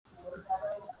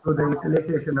through the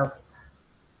utilization of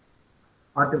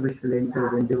artificial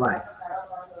intelligence device.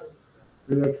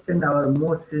 We extend our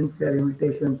most sincere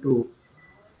invitation to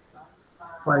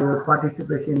for your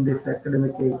participation in this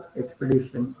academic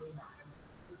expedition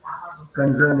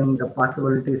concerning the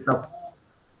possibilities of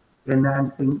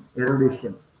enhancing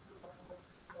erudition.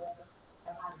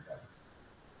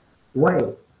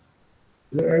 Why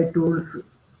AI tools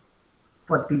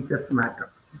for teachers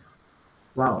matter?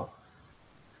 Wow.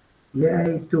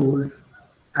 AI tools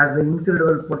have the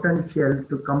incredible potential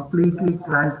to completely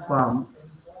transform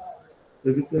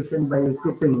education by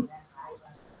equipping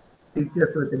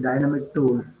teachers with dynamic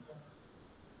tools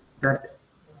that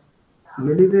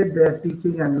elevate their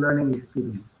teaching and learning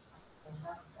experience.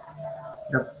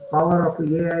 The power of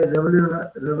AI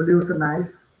revolutionize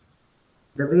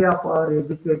the way of our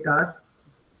educators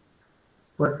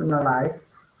personalize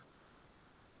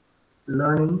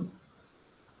learning,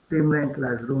 streamline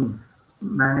classrooms,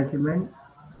 management,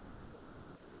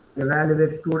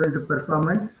 evaluate students'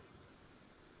 performance,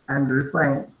 and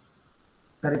refine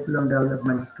curriculum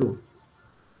developments too.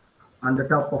 On the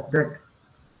top of that,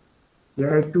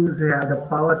 AI tools have the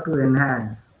power to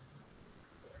enhance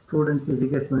students'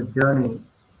 educational journey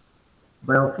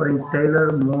by offering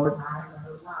tailored more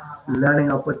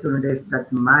learning opportunities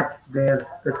that match their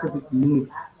specific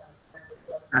needs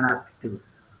and aptitudes.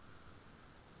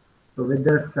 So with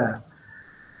this,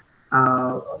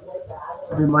 uh,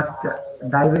 we must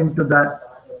dive into the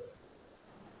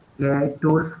AI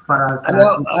tools for our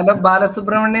Hello, classroom. hello,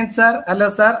 Balasubramanian sir. Hello,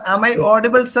 sir. Am I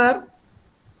audible, sir?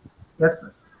 Yes,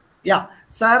 sir. Yeah,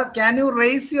 sir. Can you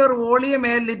raise your volume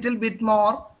a little bit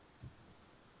more?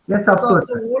 Yes, of Because course.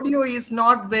 the audio is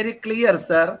not very clear,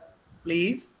 sir.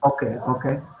 Please. Okay,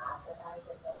 okay.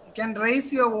 You can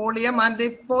raise your volume and,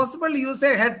 if possible, use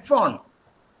a headphone.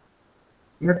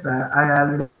 Yes, I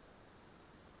already.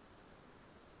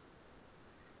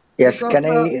 Yes, Because can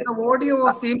I? the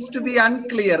audio seems to be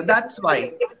unclear. That's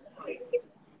why.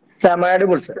 Sir, am I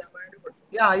audible, sir?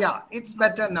 Yeah. It's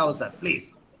better now, sir.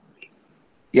 Please.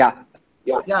 Yeah.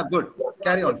 Yeah, good.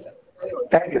 Carry on, sir.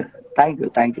 Thank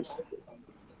you, sir.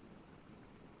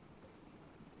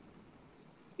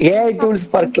 AI tools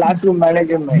for classroom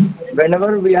management.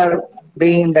 Whenever we are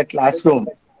being in the classroom,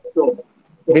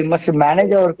 we must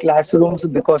manage our classrooms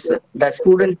because the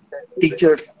student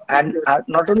teachers and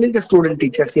not only the student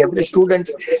teachers, every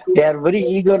students, they are very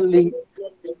eagerly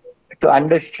to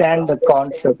understand the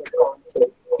concept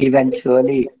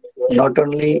eventually, not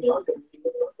only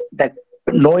the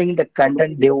knowing the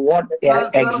content, they want Sir,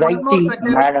 one more exciting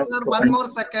second. manner Sir, to one more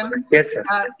second. yes, sir.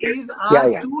 Are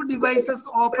Yeah. two devices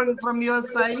open from your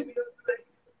side?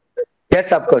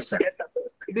 Yes, of course, sir.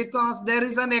 Because there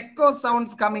is an echo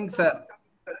sounds coming, sir.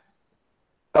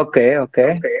 Okay.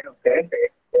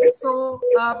 So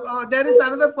there is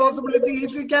another possibility.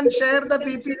 If you can share the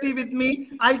PPT with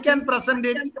me, I can present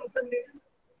it.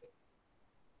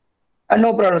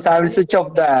 No problem, sir. I will switch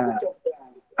off the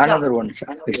Yeah, another one, sir.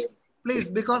 Please. please,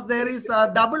 because there is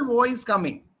a double voice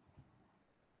coming.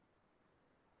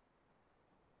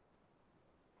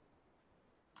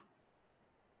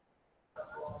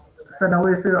 So now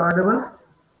is it audible?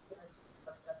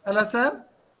 Hello, sir.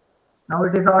 Now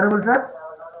it is audible, sir?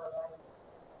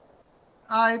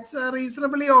 It's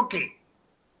reasonably okay.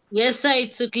 Yes, sir.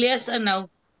 It's clear, sir, now.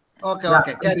 Okay, Yeah.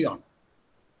 okay. Carry on.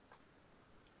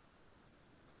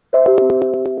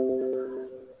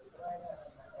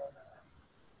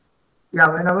 Yeah,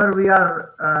 whenever we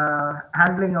are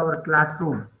handling our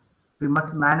classroom, we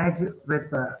must manage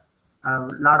with a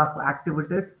lot of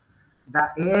activities. The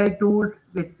AI tools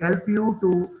which help you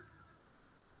to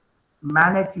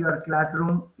manage your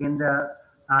classroom in the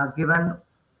given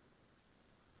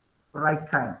right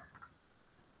time.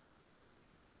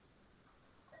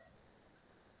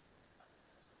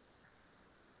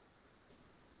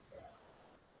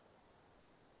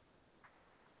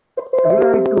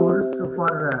 AI tools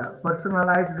for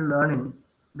personalized learning.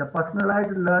 The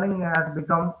personalized learning has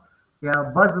become a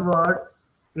buzzword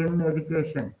in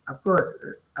education. Of course,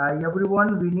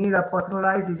 everyone we need a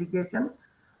personalized education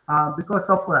because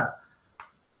of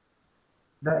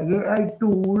the AI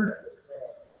tools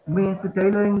means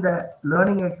tailoring the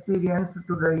learning experience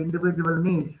to the individual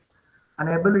needs and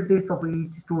abilities of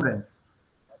each student.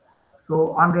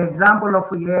 So on the example of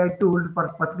AI tools for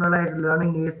personalized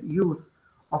learning is use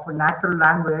of natural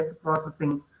language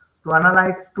processing to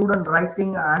analyze student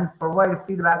writing and provide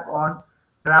feedback on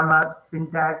grammar,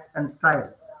 syntax, and style.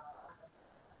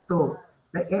 So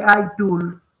the AI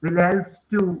tool will help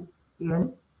to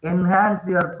enhance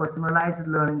your personalized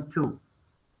learning too.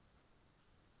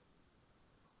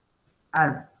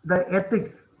 And the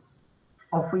ethics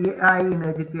of AI in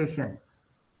education.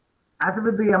 As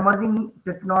with the emerging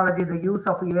technology, the use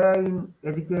of AI in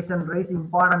education raises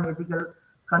important ethical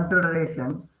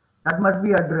consideration that must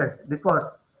be addressed, because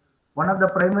one of the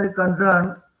primary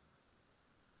concerns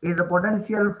is the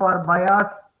potential for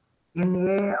bias in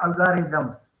AI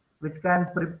algorithms, which can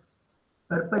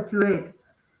perpetuate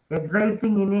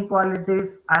exciting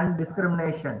inequalities and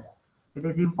discrimination. It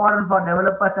is important for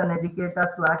developers and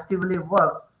educators to actively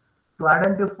work to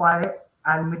identify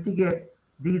and mitigate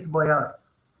these bias.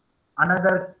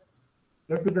 Another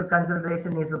ethical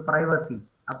consideration is privacy,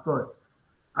 of course.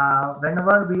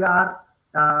 Whenever we are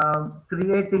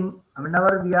creating,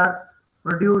 whenever we are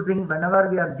producing, whenever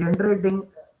we are generating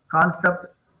concept,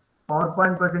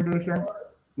 PowerPoint presentation,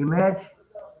 image,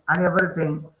 and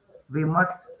everything, we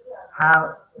must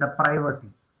have the privacy.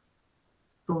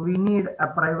 So we need a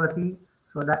privacy,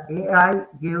 so the AI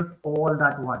gives all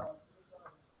that one.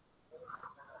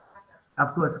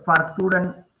 Of course, for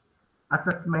student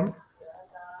assessment,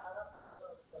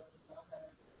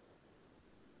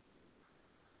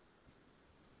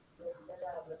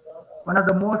 one of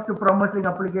the most promising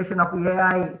application of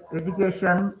AI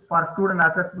education for student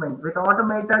assessment with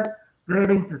automated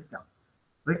grading system,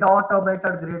 because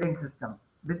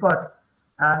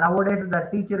nowadays the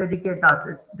teacher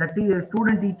educators, the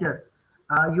student teachers,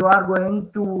 you are going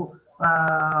to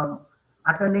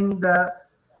attending the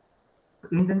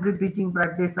intensive teaching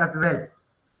practice as well.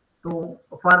 So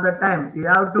for the time you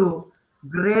have to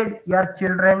grade your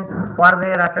children for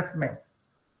their assessment.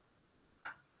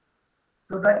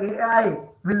 So the AI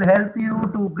will help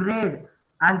you to grade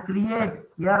and create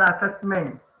your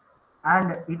assessment,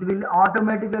 and it will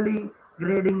automatically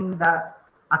grading the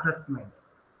assessment.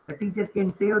 The teacher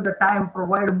can save the time,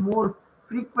 provide more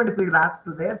frequent feedback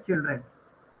to their children.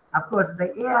 Of course,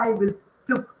 the AI will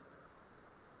took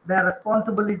the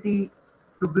responsibility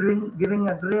to giving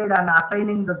a grade and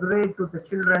assigning the grade to the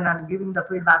children and giving the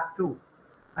feedback too.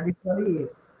 Additionally,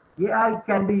 AI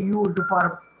can be used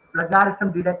for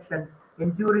plagiarism detection,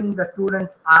 ensuring the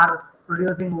students are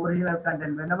producing original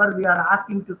content. Whenever we are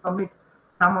asking to submit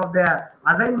some of their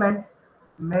assignments,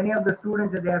 many of the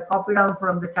students, they are copied down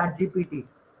from the chat GPT.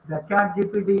 The chat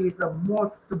GPT is a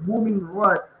most booming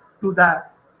word to the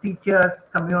teachers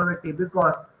community,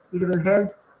 because it will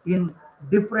help in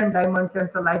different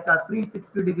dimensions, like a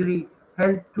 360-degree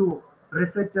help to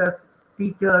researchers,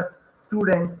 teachers,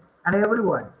 students, and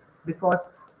everyone. Because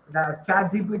the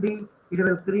chat GPT, it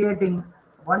will creating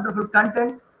wonderful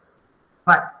content,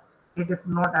 but it is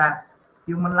not a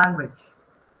human language.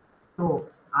 So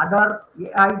other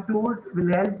AI tools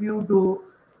will help you to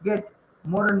get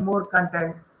more and more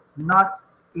content, not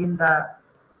in the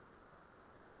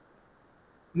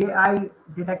AI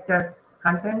detected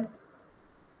content.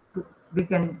 We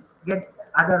can get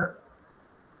other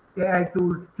AI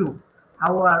tools too.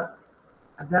 However,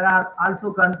 there are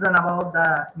also concern about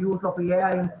the use of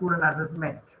AI in student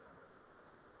assessment.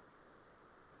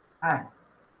 And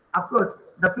of course,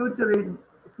 the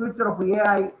future of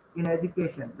AI in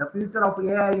education. The future of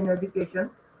AI in education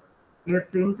is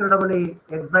incredibly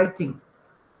exciting.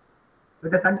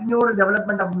 With the continued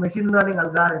development of machine learning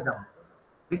algorithm,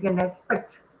 we can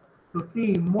expect to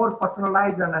see more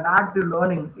personalized and adaptive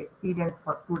learning experience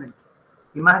for students.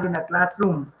 Imagine a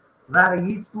classroom where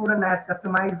each student has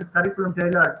customized curriculum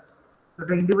tailored to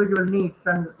the individual needs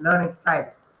and learning style.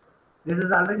 This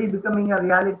is already becoming a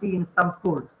reality in some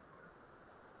schools,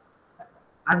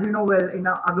 as you know well, in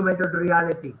augmented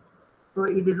reality. So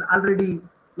it is already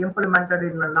implemented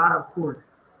in a lot of schools.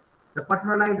 The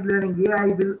personalized learning AI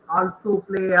will also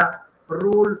play a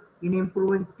role in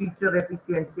improving teacher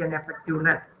efficiency and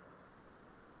effectiveness.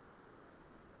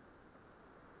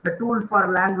 The tool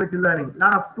for language learning. A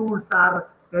lot of tools are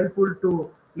helpful to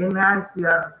enhance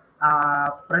your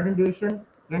presentation,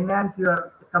 enhance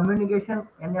your communication,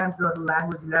 enhance your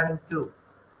language learning too.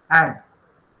 And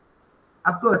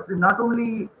of course, not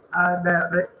only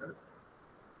the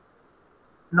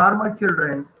normal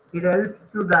children, it helps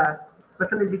to the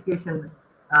special education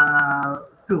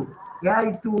too.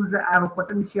 AI tools have a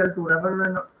potential to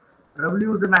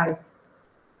revolutionize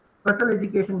special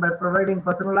education by providing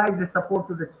personalized support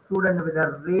to the student with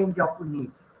a range of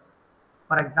needs.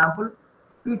 For example,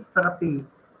 speech therapy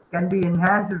can be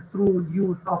enhanced through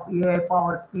use of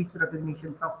AI-powered speech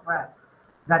recognition software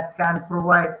that can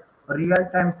provide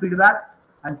real-time feedback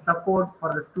and support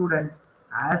for the students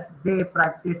as they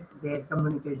practice their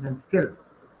communication skill.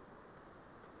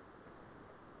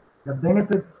 The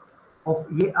benefits of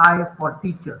AI for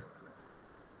teachers.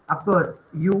 Of course,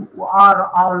 you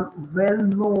are all well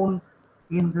known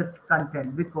in this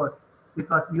content, because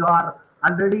you are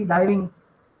already diving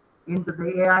into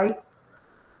the AI.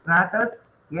 matters,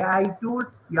 AI tools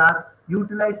you are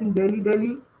utilizing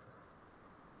daily,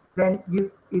 then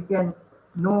you can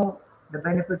know the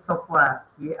benefits of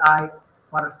AI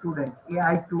for students,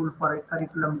 AI tool for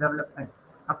curriculum development.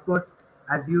 Of course,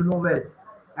 as you know well,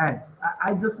 and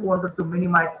I just wanted to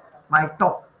minimize my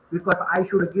talk because I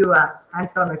should give a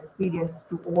hands-on experience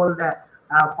to all the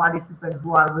participants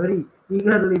who are very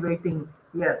eagerly waiting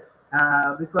here.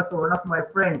 Because one of my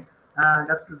friend,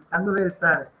 Dr. Tanguvel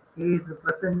sir, he is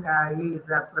present. He is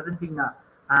presenting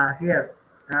here.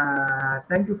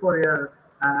 Thank you for your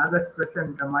August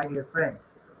present, my dear friend,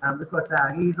 because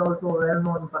he is also a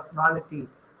well-known personality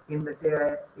in this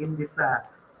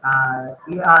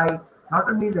AI, not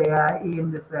only the AI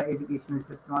in this educational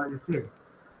technology field.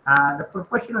 The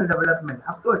professional development,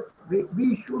 of course,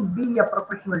 we should be a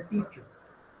professional teacher,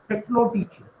 techno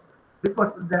teacher,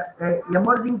 because the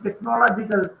emerging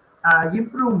technological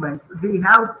improvements, we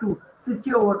have to switch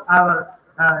over our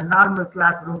normal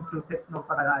classroom to techno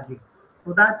pedagogy,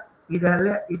 so that it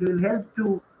will help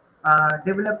to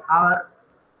develop our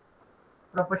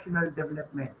professional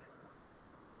development.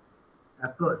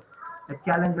 Of course, the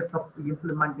challenges of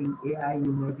implementing AI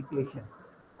in education.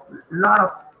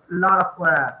 Lot of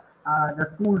the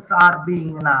schools are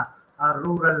being in a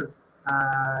rural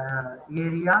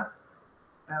area.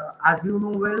 As you know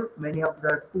well, many of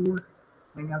the schools,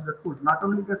 not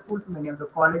only the schools, many of the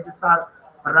colleges are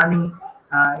running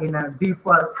in a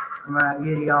deeper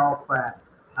area of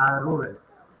rural.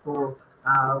 So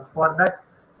for that,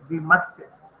 we must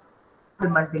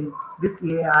implementing this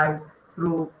AI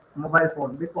through mobile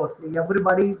phone, because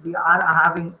everybody we are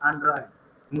having Android.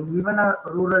 In even a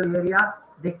rural area,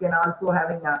 they can also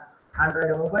having a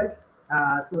Android mobiles.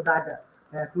 So that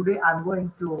today I'm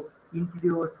going to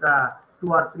introduce two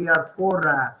or three or four,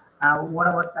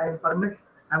 whatever time permits.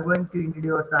 I'm going to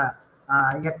introduce a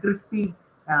crispy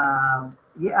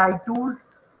AI tools.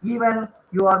 Even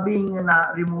you are being in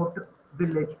a remote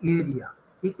village area,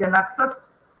 you can access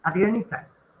at any time.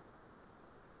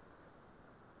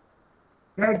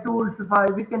 AI tools for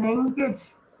we can engage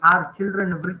our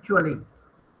children virtually.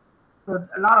 So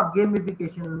a lot of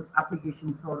gamification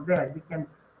applications are there. We can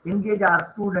engage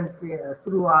our students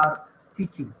through our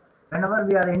teaching. Whenever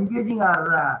we are engaging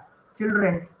our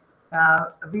children, we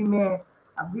are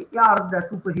the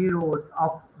superheroes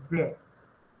of there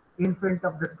in front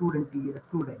of the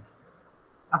students.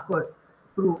 Of course,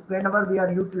 through whenever we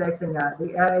are utilizing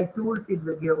the AI tools, it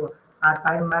will give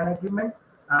time management.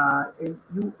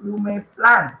 You may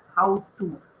plan how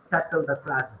to tackle the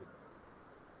class.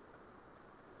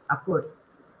 Of course,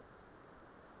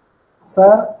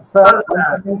 Sir, well, one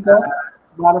second, sir.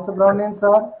 Balasubramanian,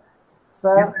 sir.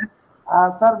 yes, Sir, sir.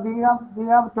 sir, we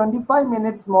have 25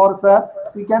 minutes more, sir.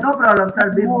 We can No problem,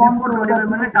 sir. move on Before to the 25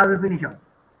 minutes, I tools. will finish up.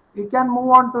 We can move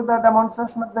on to the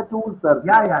demonstration of the tools, sir,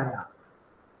 Yeah, please. yeah, yeah.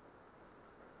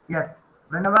 Yes,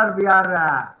 whenever we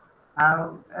are,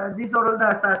 these are all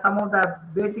the some of the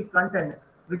basic content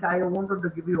which I wanted to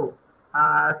give you.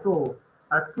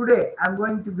 Today I'm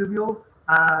going to give you.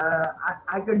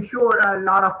 I can show a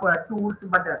lot of tools,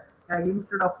 but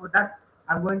instead of that,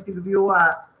 I'm going to give you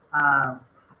uh,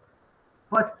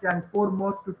 first and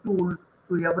foremost tool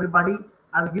to everybody.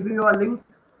 I'll give you a link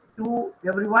to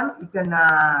everyone. You can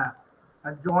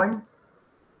join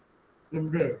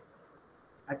in there.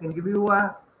 I can give you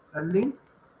a link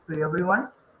to everyone.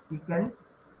 You can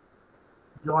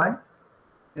join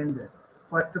in this.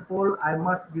 First of all, I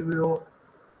must give you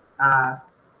uh,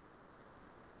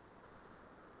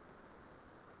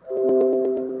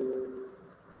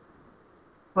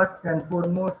 first and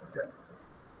foremost.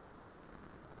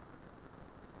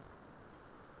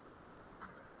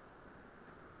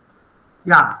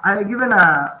 Yeah, I given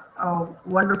a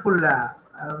wonderful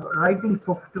writing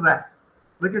software,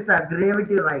 which is a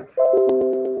Gravity Write.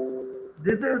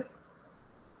 This is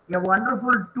a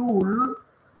wonderful tool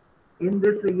in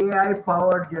this AI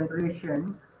powered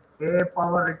generation, AI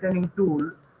power returning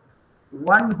tool.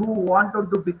 One who wanted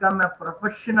to become a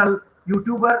professional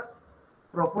YouTuber,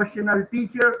 professional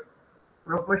teacher,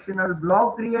 professional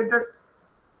blog creator,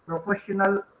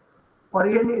 professional for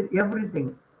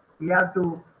everything. You have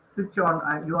to switch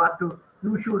on.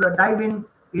 You should dive in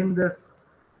this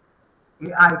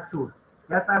AI tool.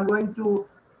 Yes, I'm going to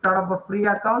start up a free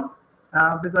account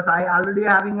because I already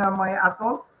having my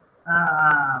account.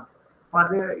 Uh,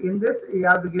 in this, you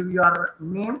have to give your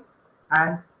name,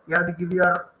 and you have to give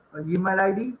your email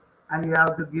ID, and you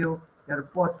have to give your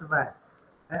password,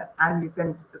 and you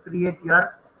can create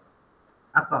your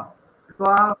account. So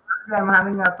I'm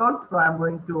having an account, so I'm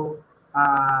going to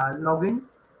log in.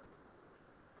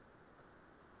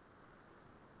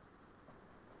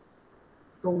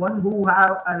 So one who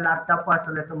have a laptop as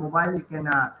well as a mobile, you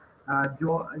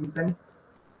can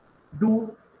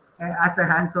do as a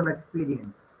hands-on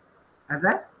experience. As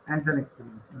a hands-on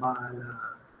experience.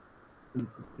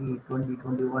 PCC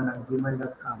 2021 at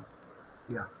gmail.com.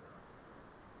 Yeah.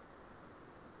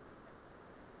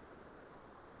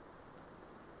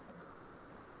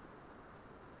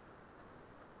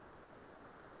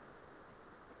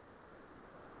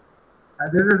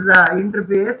 This is the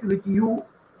interface which you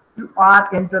are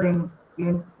entering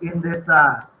in this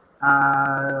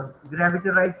Gravity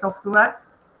Ride software.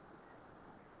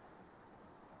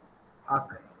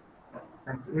 Okay.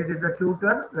 Thank you. It is a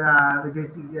tutor which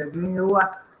is giving you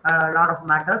a lot of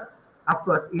matters. Of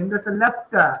course, in this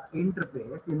left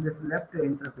interface,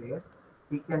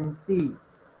 you can see,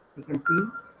 you can see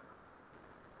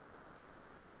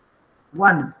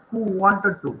one who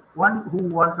wanted to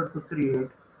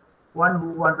create, one who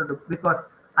wanted to, because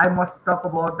I must talk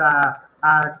about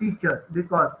teachers,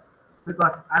 because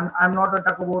I'm not to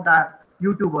talk about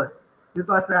YouTubers,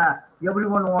 because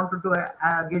everyone wanted to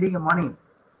getting money.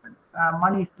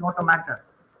 Money is not a matter,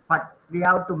 but we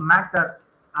have to matter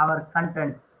our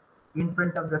content in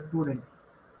front of the students.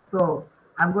 So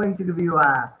I'm going to give you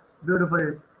a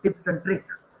beautiful tips and trick.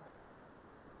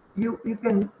 You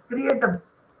can create a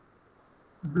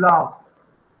blog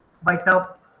by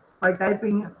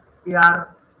typing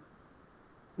your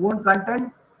own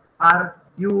content, or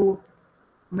you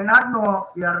may not know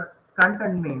your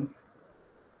content means.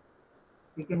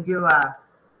 You can give a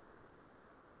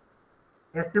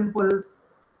simple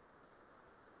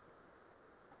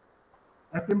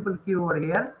key over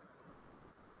here.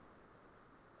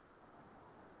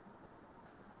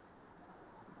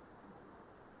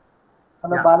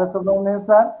 Hello, Yeah. Balasubramanian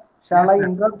sir. Shall Yes, I sir.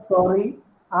 interrupt? Sorry.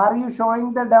 Are you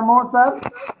showing the demo, sir?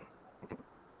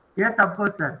 Yes, of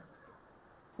course, sir.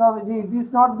 So it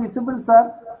is not visible,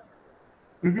 sir.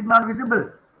 Is it not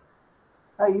visible?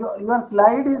 Your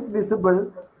slide is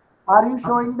visible. Are you Okay.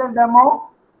 showing the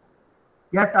demo?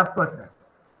 Yes, of course, sir.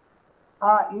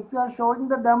 If you are showing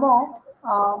the demo,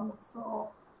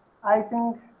 so I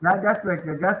think. Yeah, just wait,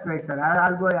 sir. Just wait, sir.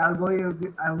 I'm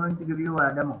going to give you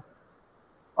a demo.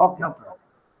 Okay. No problem.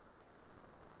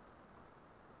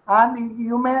 And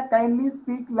you may kindly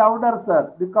speak louder,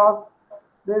 sir, because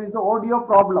there is the audio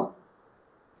problem.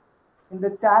 In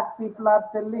the chat, people are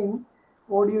telling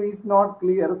audio is not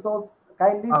clear. So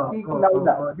kindly speak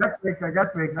louder. Just wait, sir.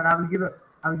 Just wait, sir. I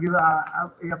will give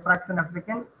a fraction of a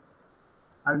second.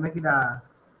 I'll make it a.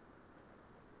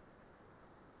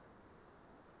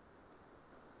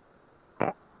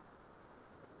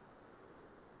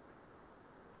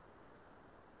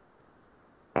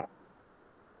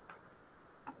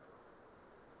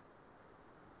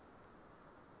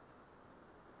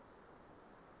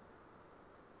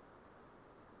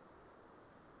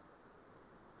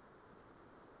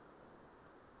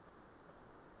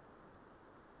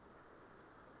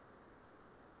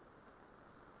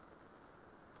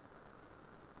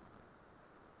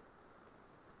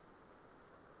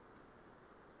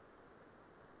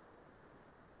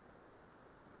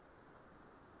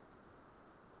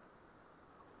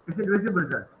 Is it visible,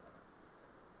 sir?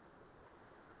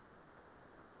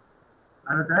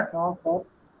 Hello, sir. No, sir.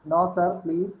 No, sir.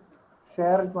 Please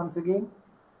share it once again.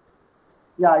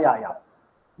 Yeah.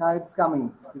 Now it's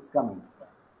coming. It's coming.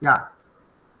 Yeah.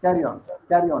 Carry on, sir.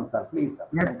 Carry on, sir. Please, sir.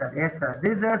 Yes, sir. Yes, sir.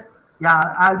 This is,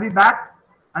 yeah, I'll be back.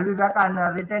 I'll be back on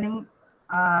returning.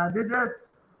 This is,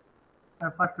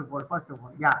 first of all,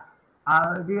 yeah.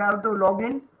 We have to log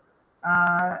in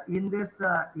this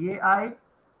AI.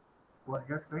 Well,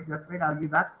 just wait. I'll be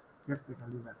back. Just wait.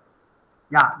 I'll be back.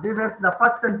 Yeah, this is the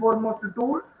first and foremost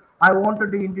tool I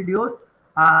wanted to introduce.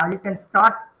 You can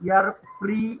start your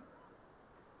free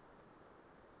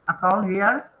account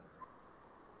here,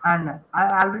 and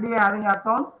I already having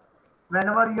account.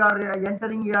 Whenever you are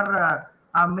entering your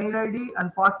mail ID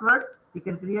and password, you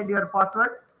can create your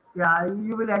password. Yeah,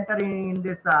 you will enter in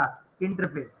this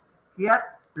interface. Here,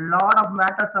 lot of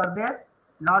matters are there.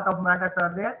 Lot of matters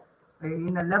are there.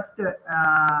 In the left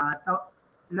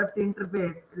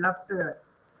interface, left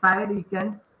side, you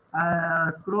can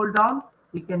scroll down.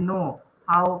 You can know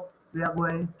how we are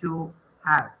going to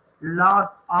have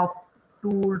lot of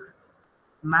tools.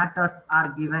 Matters are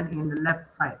given in the left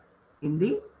side. In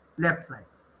the left side,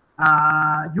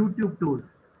 YouTube tools.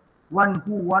 One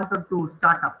who wanted to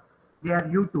start up their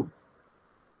YouTube,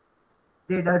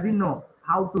 they doesn't know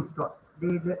how to start.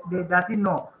 They doesn't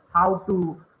know how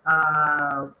to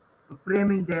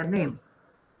framing their name,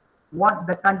 what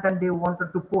the content they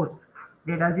wanted to post.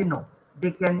 They doesn't know.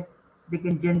 They can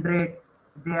generate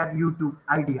their YouTube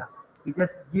idea. You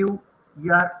just give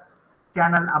your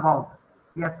channel about.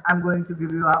 Yes, I'm going to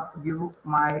give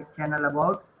my channel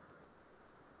about.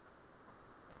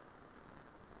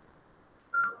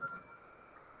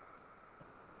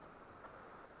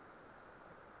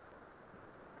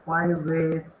 Five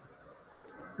ways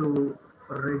to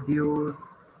reduce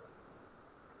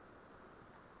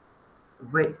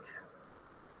weight.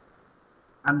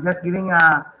 I'm just giving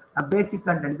a basic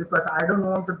content because I don't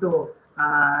want to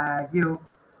give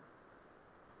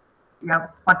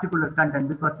particular content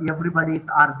because everybody's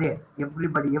are there.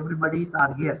 Everybody's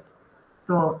are here.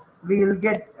 So we will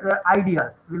get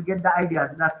ideas. We'll get the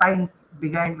ideas, the science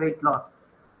behind weight loss,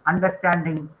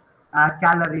 understanding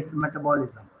calories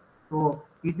metabolism. So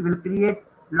it will create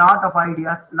lot of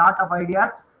ideas. Lot of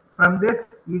ideas. From this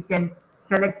you can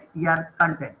select your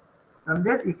content. From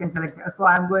this you can select. So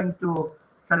I'm going to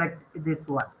select this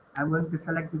one. I'm going to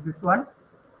select this one,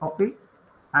 copy,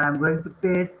 and I'm going to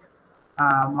paste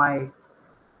my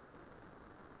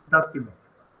document.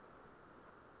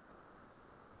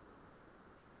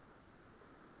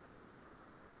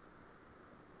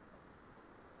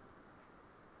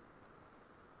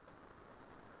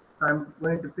 So I'm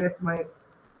going to paste my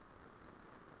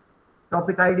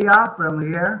topic idea from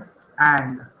here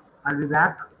and I'll be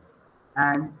back,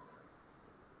 and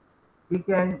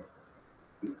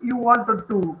you wanted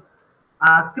to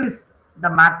crisp the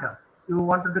matter. You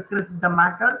wanted to crisp the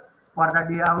matter. For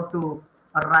that you have to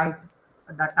write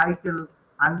the title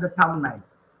and the thumbnail.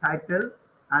 Title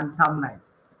and thumbnail.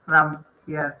 From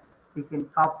here you can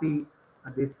copy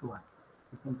this one.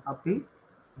 You can copy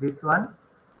this one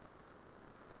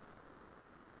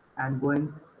and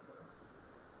going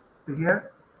to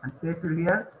here and paste it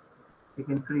here. You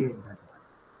can create that one.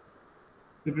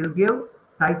 It will give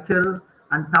title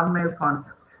and thumbnail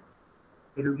concept.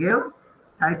 It will give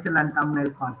title and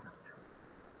thumbnail concept.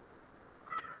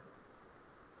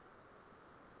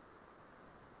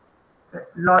 A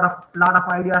lot of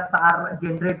ideas are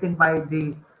generating by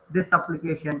this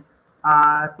application.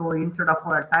 So instead of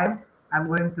time, I'm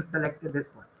going to select this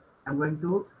one. I'm going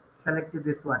to select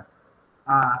this one.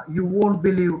 You won't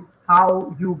believe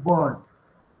how you burn.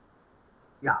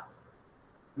 Yeah,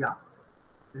 yeah.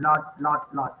 Lot,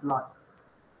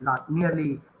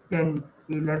 nearly 10,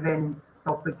 11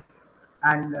 topics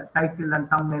and title and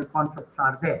thumbnail concepts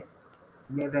are there.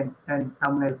 11, 10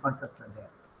 thumbnail concepts are there.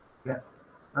 Yes.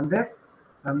 From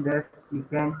this, you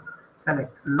can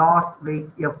select loss weight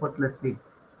effortlessly.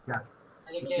 Yes.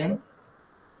 You can.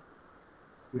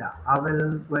 Yeah. I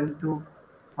will going to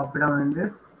pop it down in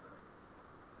this.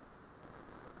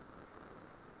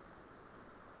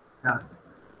 Yeah.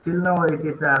 Till now it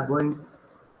is going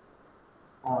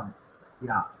on.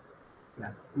 Yeah.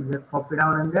 Yes. You just copy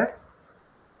down in this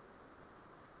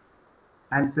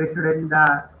and paste it in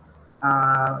the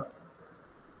uh,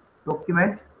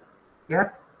 document. Yes,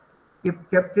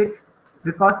 kept it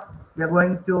because we are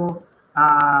going to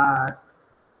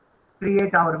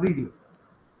create our video.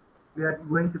 We are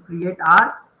going to create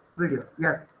our video.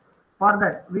 Yes, for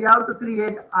that we have to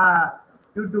create a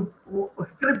YouTube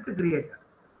script creator.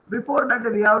 Before that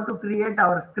we have to create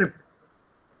our script.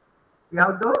 We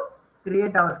have to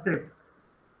create our script.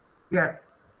 Yes,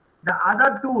 the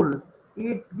other tool,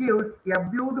 it gives a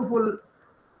beautiful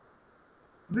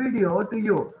video to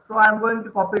you. So I'm going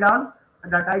to copy down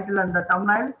the title and the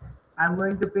thumbnail. I'm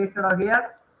going to paste it out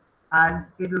here and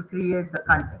it will create the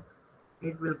content.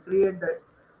 It will create the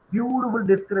beautiful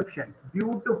description.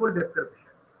 Beautiful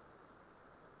description.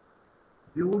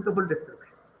 Beautiful description.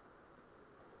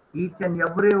 Each and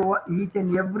every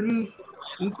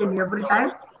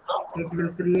time it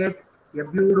will create a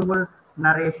beautiful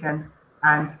narration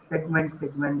and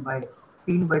segment by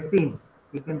scene.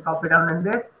 You can copy down in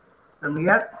this from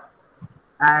here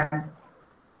and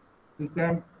we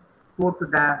can go to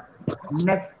the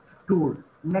next tool.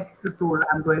 Next tool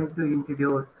I'm going to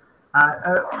introduce.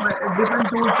 Different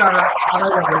tools are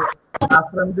available.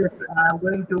 From this, I'm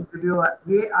going to give you a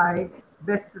AI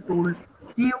best tool,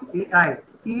 Steve AI.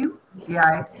 Steve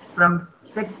AI from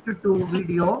text to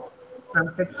video.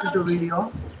 From text to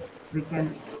video, we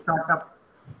can start up.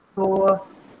 So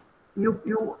I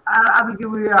will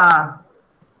give you a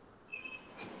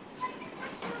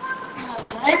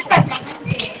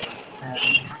and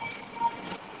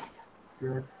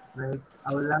just wait.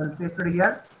 I will paste it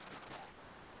here.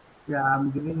 Yeah,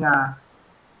 I'm giving a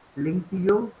link to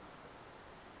you.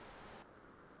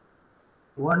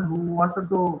 One who wanted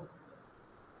to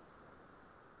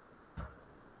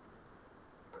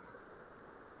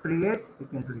create, you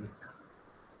can create.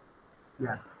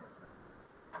 Yes,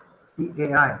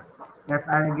 CAI. Yes,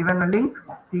 I have given a link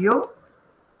to you.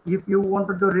 If you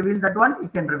wanted to reveal that one, you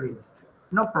can reveal it.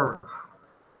 No problem.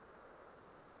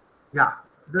 Yeah,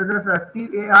 this is a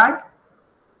Steve AI.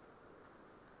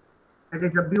 It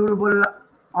is a beautiful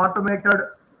automated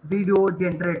video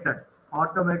generator,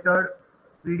 automated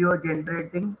video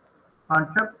generating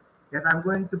concept. Yes, I'm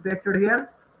going to paste it here.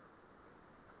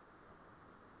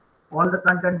 All the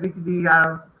content which we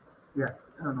have. Yes,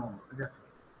 no, just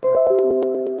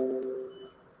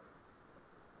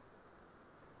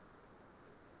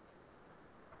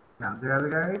yeah,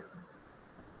 grab it.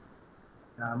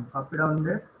 Copy down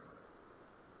this.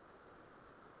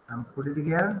 Put it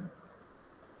here.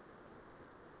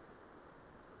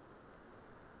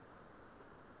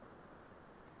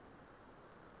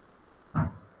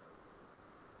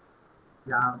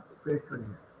 Yeah, paste it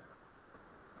here.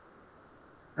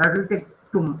 That will take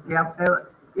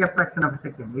a fraction of a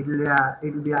second. It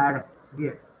will be added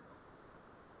here.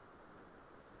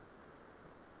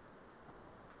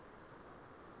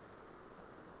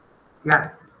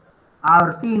 Yes,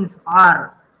 our scenes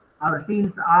are our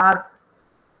scenes are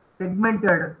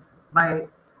segmented by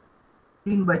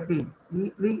scene.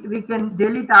 We can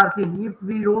delete our scene if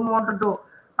we don't want to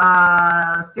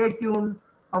stay tuned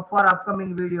for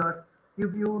upcoming videos.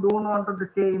 If you don't want to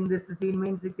say in this scene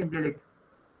means you can delete.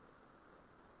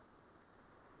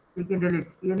 You can delete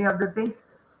any of the things,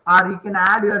 or you can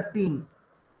add your scene.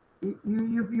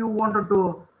 If you wanted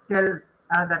to tell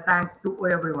the thanks to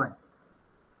everyone.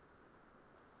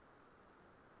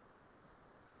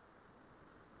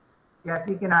 Yes,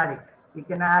 you can add it. You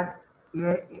can add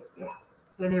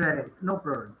anywhere else. No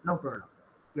problem. No problem.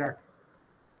 Yes,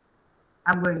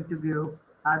 I'm going to give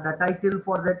the title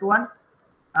for that one.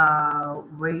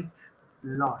 Weight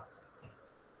loss.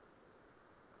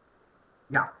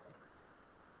 Yeah.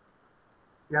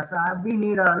 Yes, we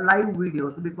need live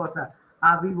videos because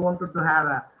we wanted to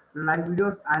have live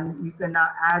videos, and you can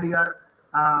add your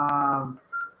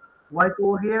voice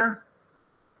over here,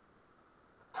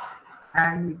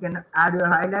 and you can add your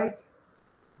highlights.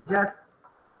 Just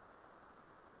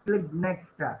click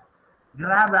next.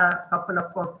 Grab a couple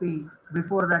of copy.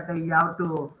 Before that, you have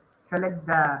to select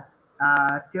the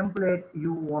template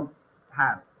you want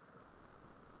have.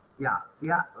 Yeah.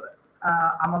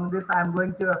 Among this, I'm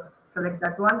going to select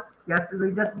that one. Yes,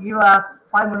 we just give a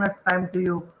 5 minutes time to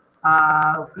you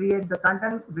create the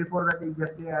content. Before that, you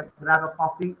just grab a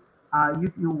coffee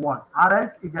if you want, or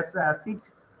else you just sit.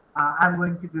 I'm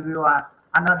going to give you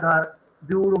another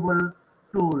beautiful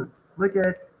tool, which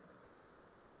is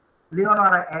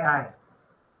Leonardo AI.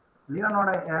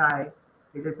 Leonardo AI.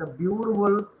 It is a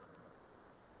beautiful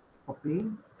copy.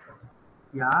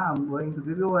 Yeah, I'm going to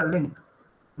give you a link.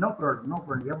 No problem, no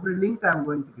problem. Every link I'm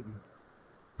going to give you.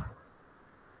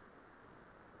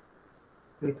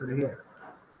 Paste it here.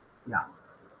 Yeah.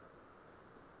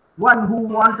 One who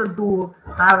wanted to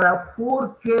have a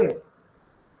 4K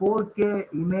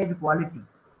image quality,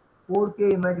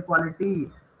 4K image quality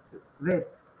with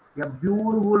a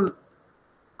beautiful,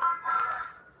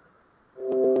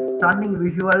 stunning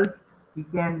visuals. He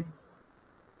can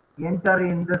enter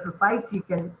in this site. He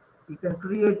can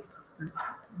create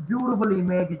beautiful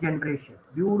image generation.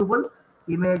 Beautiful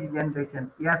image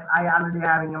generation. Yes, I already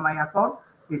having in my account.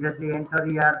 You just enter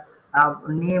your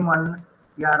name and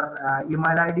your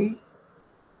email ID.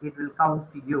 It will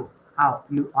count to you how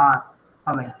you are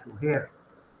coming to here,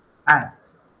 and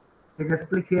you just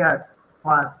click here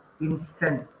for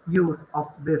instant use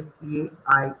of this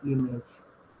AI image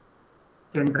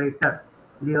generator.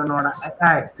 Leonardo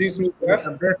AI. Excuse me, It is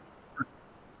sir. the best.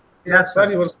 Yeah, Yes, sir,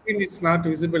 sir. your screen is not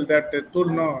visible. That tool,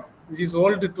 no. This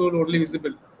old tool only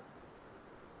visible.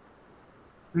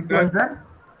 Which That one, sir?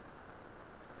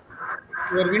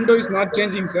 your window is not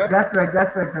changing, sir. Just wait, sir.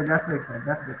 Just wait, sir.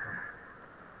 Just wait, sir.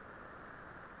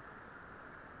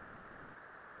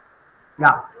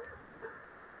 Yeah.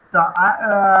 So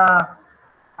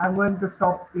I'm going to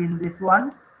stop in this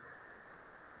one.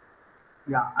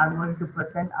 Yeah, I'm going to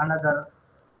present another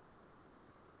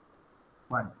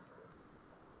one.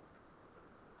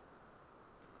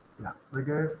 Yeah, which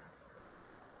is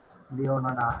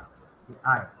Leonardo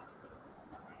AI.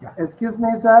 Yeah. Excuse me,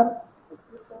 sir.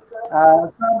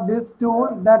 Sir, this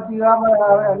tool that you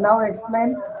have now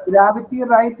explained, Gravity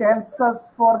Right, helps us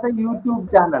for the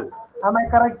YouTube channel. Am I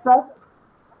correct, sir?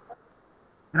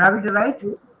 Gravity, right?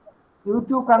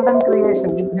 YouTube content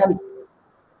creation, it helps.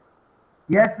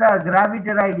 Yes, sir. Gravity,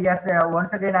 right? Yes, sir.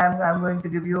 Once again, I'm going to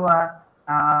give you a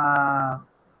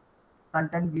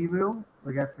content review.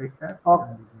 Just wait, sir.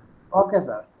 Okay, okay,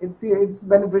 sir. It's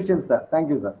beneficial, sir. Thank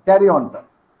you, sir. Carry on, sir.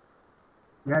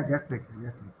 Yeah, just wait, sir.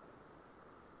 Just wait.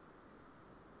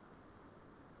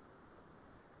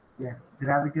 Yes,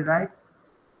 gravity, right?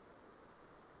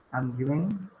 I'm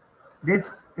giving this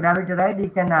gravity, right? You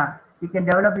can You can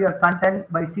develop your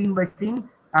content by scene by scene.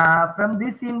 From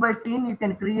this scene by scene, you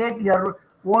can create your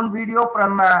own video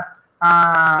from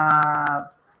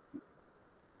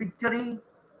Pictory,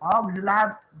 Ogs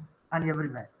Lab, and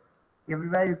everywhere.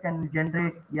 Everywhere you can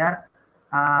generate your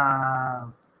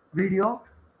video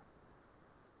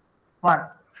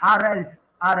for, or else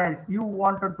you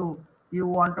wanted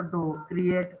to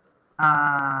create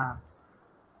uh,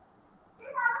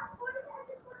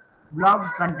 blog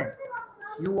content.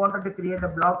 You wanted to create a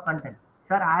blog content,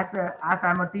 sir. As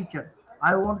I'm a teacher,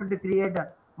 I wanted to create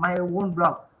my own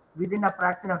blog within a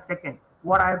fraction of second.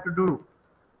 What I have to do?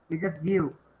 You just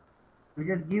give you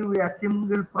just give a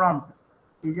single prompt.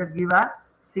 You just give a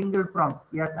single prompt.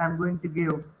 Yes, I'm going to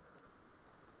give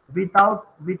without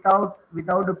the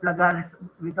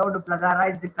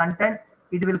plagiarized content.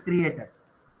 It will create it.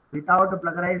 Without the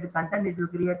plagiarized content, it will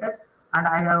create it. And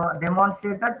I have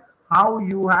demonstrated how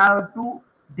you have to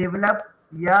develop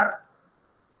your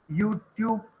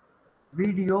YouTube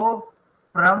video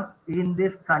from in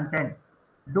this content.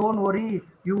 Don't worry,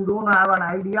 you don't have an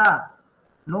idea.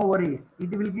 No worries. It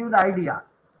will give the idea.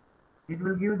 It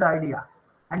will give the idea,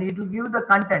 and it will give the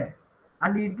content,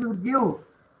 and it will give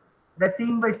the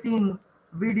scene by scene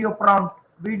video prompt,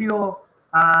 video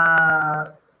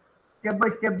step by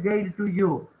step guide to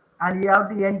you, and you have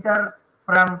to enter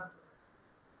from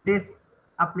this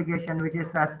application, which is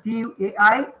a Steve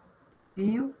AI,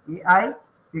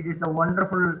 which is a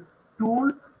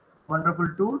tool, wonderful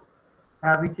tool,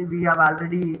 which we have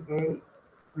already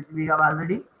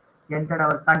entered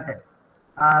our content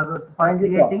for Thank you,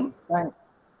 sir. creating Thanks.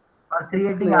 for It's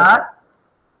creating clear, our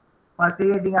for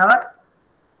creating our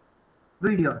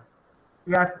videos.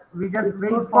 Yes, we just It's wait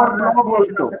good for for the blog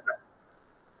creation of also. the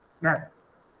yes.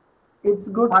 It's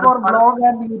good For, for for blog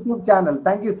and YouTube channel.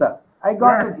 Thank you, sir. I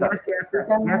got yes, it, sir. yes, We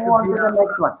can yes. move on to the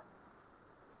next one.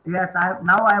 Yes,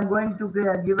 now I am going to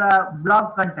give a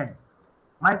blog content,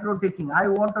 micro teaching. I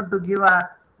wanted to give a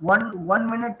 1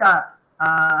 minute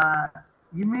uh,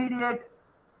 immediate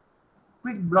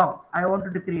quick blog. I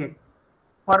wanted to create.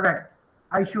 For that,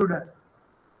 I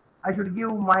should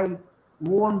give my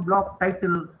own blog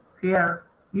title here.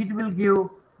 It will give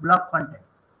blog content.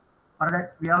 For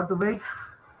that, we have to wait.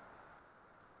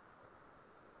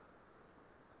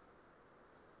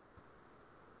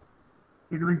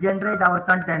 It will generate our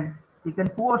content. You can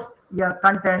post your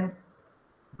content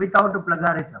without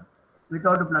plagiarism.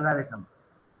 Without plagiarism.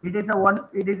 It is a one.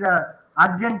 It is a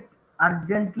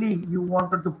urgently you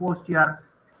wanted to post your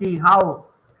see how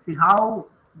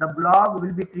the blog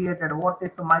will be created. What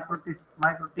is the micro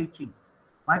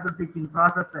teaching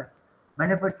processes,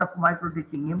 benefits of micro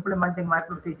teaching, implementing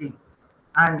micro teaching,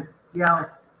 and yeah,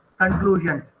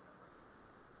 conclusions.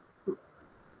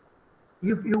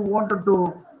 If you wanted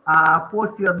to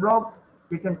post your blog,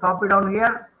 you can copy down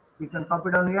here. You can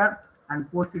copy down here and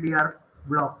post it your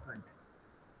blog content.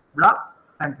 Blog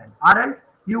content. Or else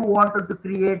you wanted to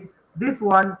create this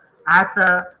one as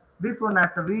a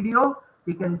video.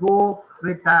 You can go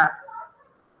with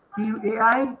Steve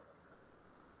AI.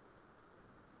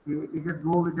 You just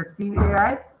go with the Steve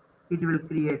AI. It will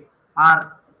create.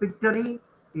 Or Pictory.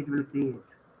 It will create.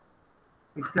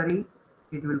 Pictory.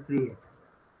 It will create.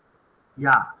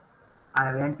 Yeah, I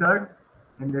have entered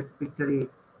in this picture.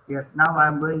 Yes, now I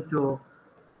am going to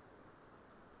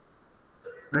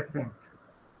present.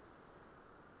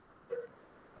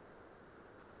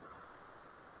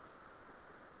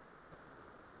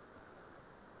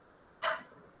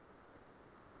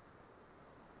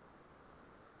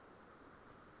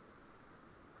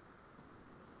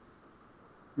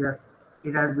 Yes,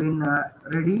 it has been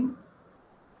ready.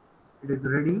 It is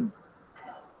ready.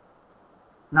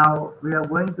 Now we are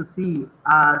going to see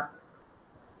our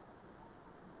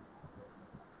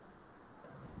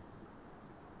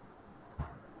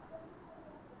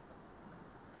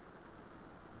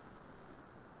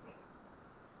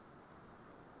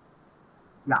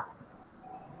yeah.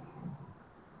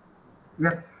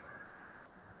 Yes,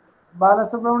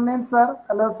 Balasubramanian, sir.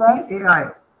 Hello, sir. Steve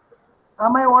AI.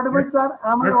 Am I audible, Yes, sir?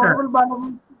 Am I yes, sir.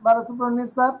 audible, Balasubramanian,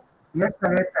 sir? Yes,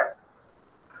 sir. Yes, sir.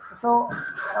 So,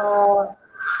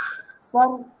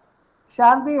 sir,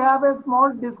 shall we have a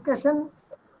small discussion?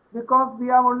 Because we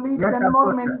have only Yes, 10 of more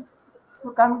course, sir. minutes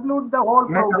to conclude the whole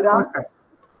Yes, of course, program. sir.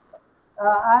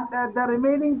 And the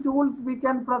remaining tools we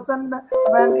can present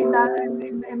when in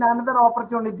another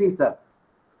opportunity, sir.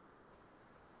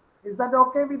 Is that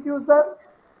okay with you, sir?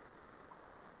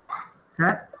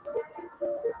 Sir.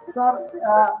 Sir,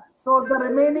 so the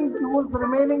remaining tools,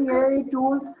 remaining AI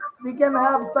tools, we can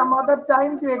have some other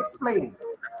time to explain.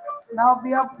 Now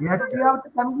we have Yes, we sir. have to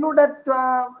conclude at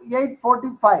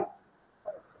 8:45.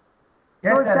 So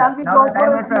Yes, shall sir. we Now go the for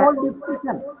time a is, small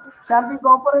discussion? Shall we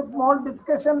go for a small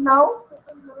discussion now?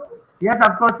 yes,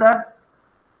 of course, sir.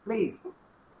 Please.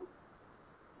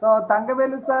 So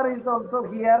Thangavelu sir is also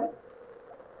here.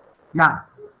 Yeah.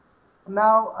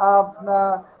 Now,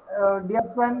 dear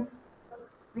friends,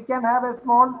 we can have a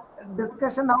small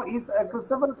discussion now. Is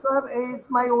Christopher sir,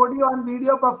 is my audio and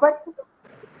video perfect?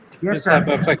 Yes, Yes, sir. sir.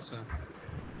 Perfect, sir.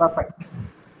 Perfect.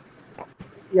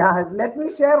 Yeah, let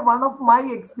me share one of my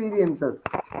experiences.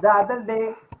 The other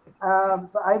day,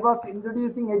 so I was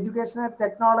introducing educational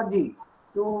technology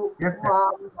to Yes,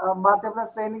 sir. Madhya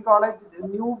Pradesh Training College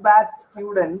new batch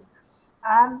students,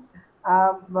 and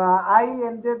I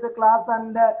entered the class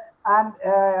and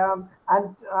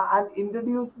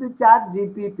introduced the Chat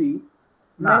GPT.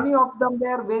 Yeah. Many of them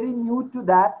were very new to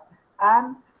that,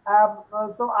 and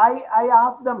so I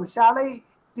asked them, shall I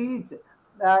teach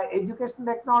education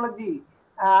technology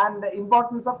and the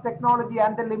importance of technology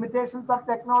and the limitations of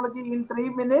technology in 3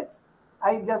 minutes?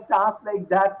 I just asked like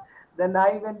that. Then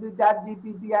I went to Chat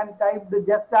GPT and typed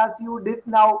just as you did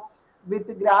now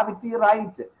with gravity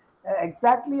right.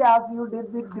 Exactly as you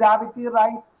did with gravity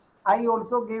right. I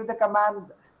also gave the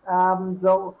command.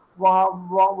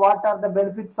 What are the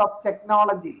benefits of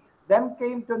technology? Then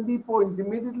came 20 points.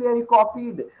 Immediately I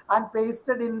copied and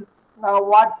pasted in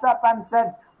WhatsApp and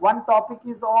said, one topic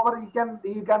is over.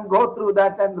 You can go through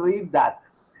that and read that.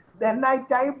 Then I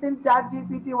typed in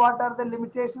ChatGPT, what are the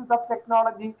limitations of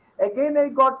technology? Again, I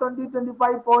got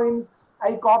 20-25 points.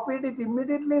 I copied it,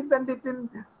 immediately sent it in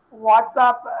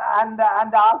WhatsApp and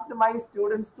asked my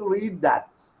students to read that.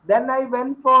 Then I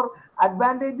went for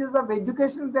advantages of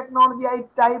education technology. I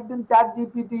typed in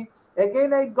ChatGPT.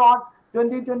 Again, I got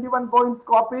 20-21 points,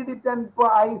 copied it, and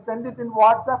I sent it in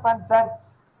WhatsApp and said,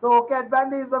 so, okay,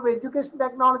 advantages of education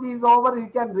technology is over. You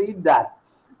can read that.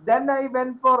 Then I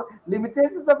went for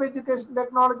limitations of education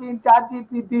technology in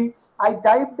ChatGPT. I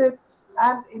typed it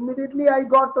and immediately I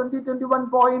got 20-21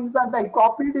 points and I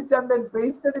copied it and then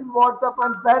pasted in WhatsApp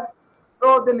and said,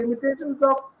 so the limitations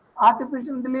of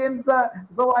artificial intelligence,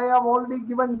 so I have already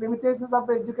given limitations of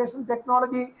education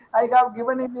technology. I have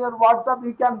given in your WhatsApp,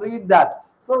 you can read that.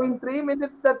 So in 3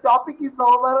 minutes, the topic is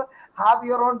over. Have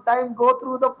your own time, go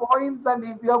through the points, and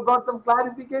if you have got some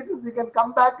clarifications, you can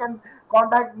come back and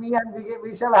contact me, and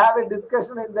we shall have a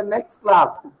discussion in the next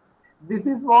class. This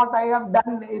is what I have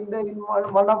done in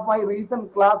one of my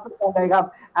recent classes, and I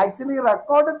have actually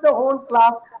recorded the whole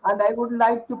class, and I would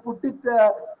like to put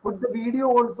the video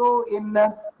also in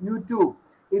YouTube.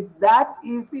 It's that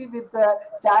easy with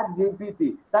Chat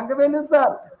GPT. Thangavelu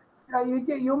sir,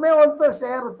 you may also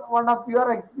share one of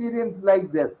your experience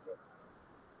like this.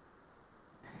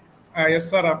 Yes,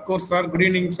 sir. Of course, sir. Good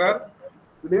evening, sir.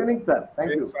 Good evening, sir. Thank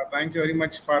Yes, you. sir. Thank you very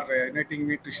much for inviting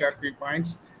me to share few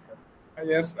points.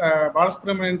 Yes,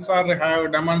 Balasubramanian sir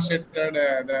have demonstrated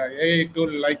the AI tool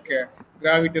like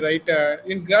Gravity, right?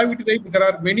 In Gravity, right, there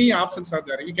are many options are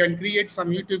there. We can create some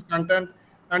YouTube content,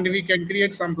 and we can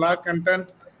create some blog content,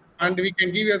 and we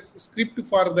can give a script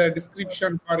for the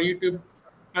description for YouTube,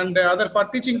 and other for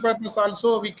teaching purpose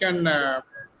also we can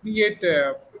create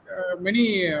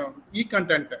many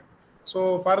e-content.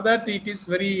 So for that it is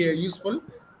very useful.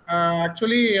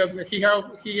 Actually,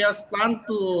 he has planned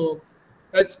to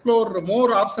explore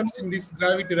more options in this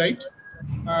Gravity, right?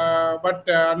 But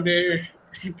on the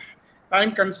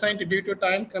time constraint, due to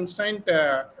time constraint,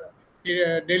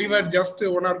 he delivered just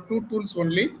one or two tools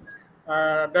only.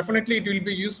 Definitely, it will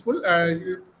be useful.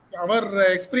 Our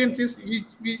experience is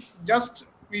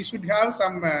we should have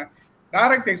some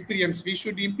direct experience. We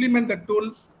should implement the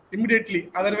tool immediately.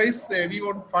 Otherwise, we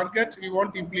won't forget. We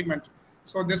won't implement.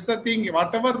 So that's the thing.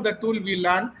 Whatever the tool we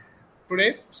learn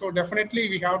today, so definitely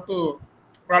we have to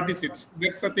practice it.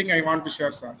 That's the thing I want to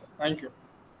share, sir. Thank you.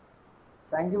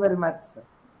 Thank you very much, sir.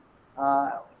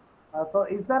 So,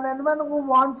 is there anyone who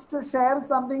wants to share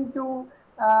something to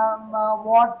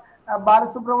what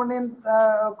Balasubramanian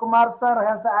Kumar sir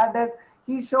has added?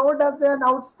 He showed us an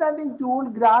outstanding tool,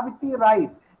 Gravity Right.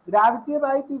 Gravity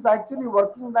Right is actually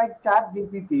working like Chat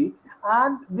GPT,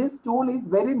 and this tool is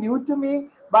very new to me.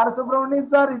 Balasubramanian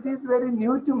sir, it is very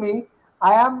new to me.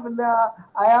 I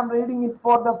am reading it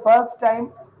for the first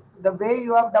time. The way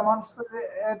you have demonstrated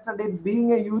it,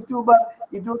 being a YouTuber,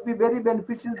 it would be very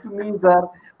beneficial to me, sir.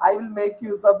 I will make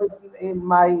use of it in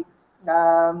my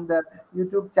the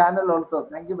YouTube channel also.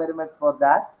 Thank you very much for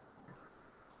that.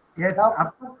 Yes, Now,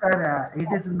 of course, sir.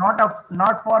 It is not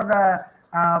for the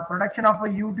production of a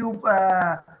YouTube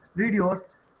videos.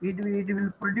 It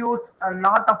will produce a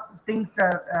lot of things.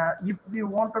 If we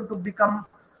wanted to become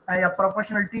a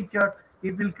professional teacher,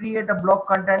 it will create a blog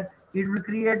content. It will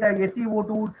create a SEO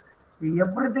tools.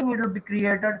 Everything it will be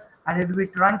created, and it will be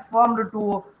transformed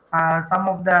to some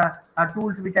of the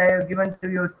tools which I have given to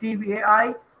you, Steve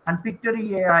AI and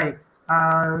Pictory AI.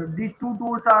 These two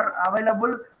tools are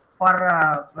available for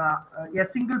a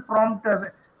single prompt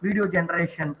video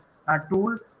generation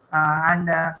tool, and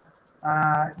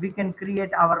we can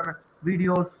create our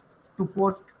videos to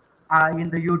post in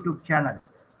the YouTube channel.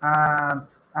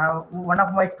 One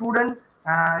of my students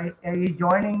is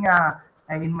joining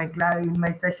in my class, in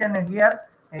my session here.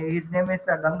 His name is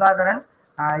Gangadharan.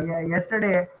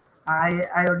 Yesterday, I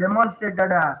have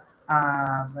demonstrated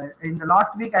in the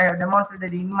last week. I have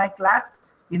demonstrated in my class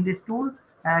in this tool.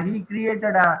 He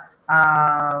created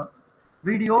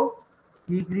video.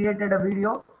 He created a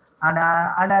video, and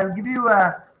I'll give you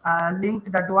a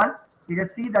link that one. You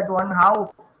just see that one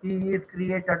how he is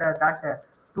created that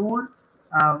tool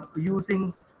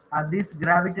using this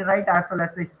gravity right as well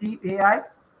as the Steve AI.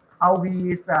 How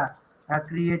he is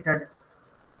created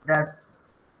that.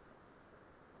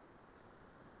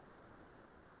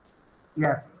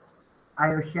 Yes, I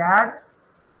have shared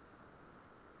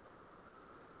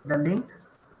the link.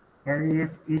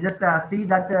 You just see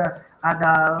that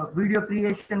the video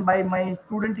creation by my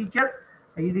student teacher.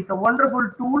 It is a wonderful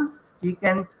tool. You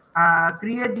can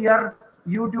create your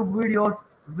YouTube videos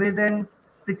within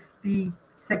 60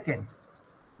 seconds.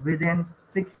 Within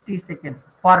 60 seconds.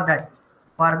 For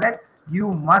that, you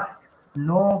must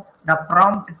know the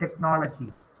prompt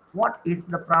technology. What is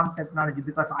the prompt technology?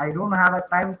 Because I don't have a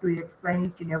time to explain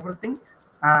each and everything.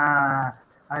 Uh,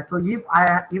 so if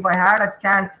I had a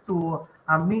chance to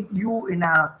meet you in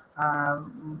a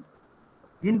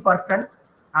in person,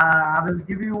 I will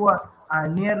give you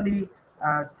nearly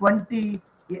 20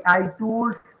 AI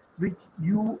tools which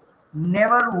you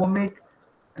never omit,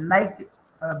 like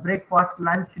breakfast,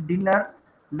 lunch, dinner,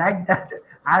 like that.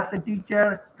 As a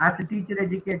teacher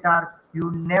educator,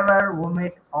 you never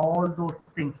omit all those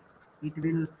things. It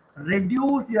will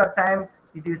reduce your time.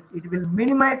 It will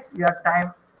minimize your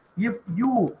time if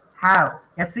you have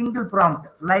a single prompt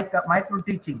like micro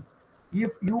teaching.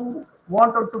 If you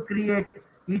wanted to create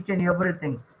each and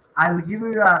everything, I will give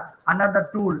you another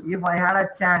tool if I had a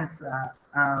chance,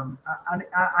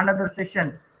 another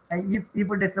session. If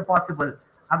it is possible,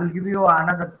 I will give you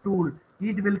another tool.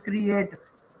 It will create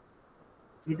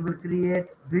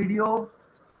video,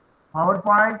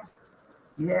 PowerPoint,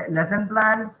 yeah, lesson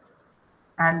plan,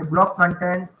 and block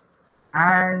content,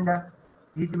 and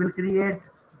it will create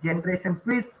generation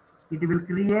quiz. It will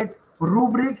create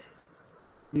rubrics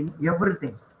in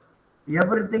everything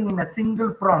in a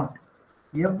single prompt.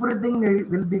 Everything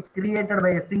will be created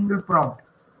by a single prompt.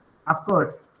 Of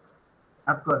course,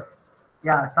 of course.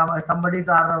 Yeah, somebody's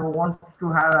are wants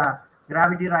to have a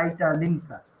gravity right link.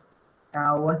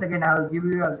 Once again, I will give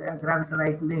you a gravity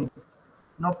right link.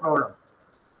 No problem.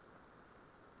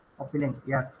 Copy link.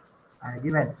 Yes, I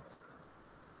given.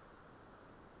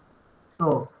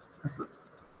 So, so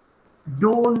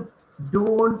don't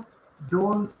don't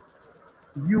don't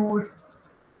use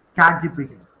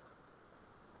ChatGPT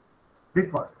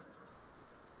because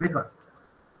because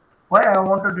why I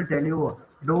wanted to tell you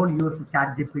don't use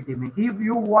ChatGPT means if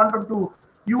you wanted to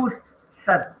use,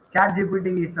 sir,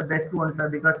 ChatGPT is the best one, sir,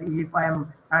 because if I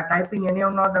am typing any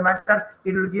of the matter,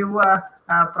 it will give a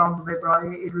prompt by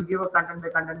prompt, it will give a content by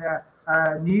content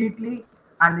neatly,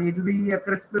 and it will be a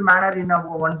crisp manner in a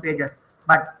one pages.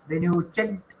 But when you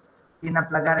check in a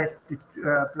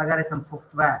plagiarism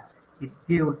software, it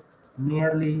gives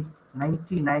nearly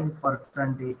 99%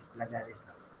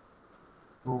 plagiarism.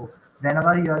 So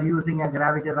whenever you are using a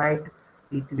gravity right,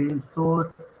 it will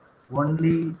source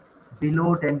only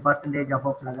below 10 percentage of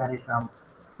a plagiarism.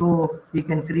 So you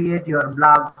can create your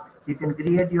blog, you can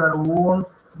create your own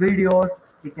videos,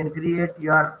 you can create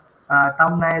your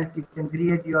thumbnails, you can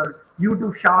create your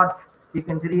YouTube shorts, you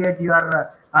can create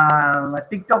your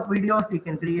TikTok videos, you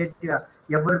can create your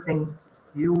everything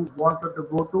you wanted to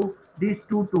go to these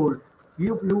two tools.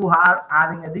 If you are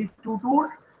having these two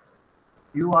tools,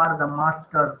 you are the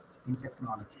master in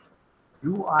technology.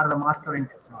 You are the master in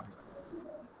technology.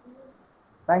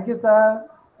 Thank you, sir.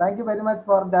 Thank you very much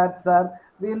for that, sir.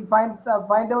 We'll find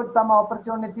out some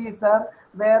opportunities, sir,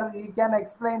 where you can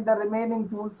explain the remaining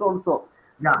tools also.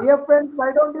 Yeah. Dear friends,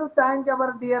 why don't you thank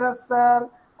our dearest sir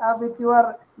with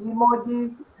your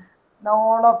emojis? Now,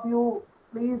 all of you,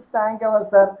 please thank our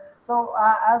sir. So,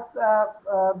 as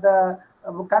the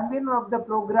convener of the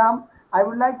program, I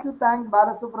would like to thank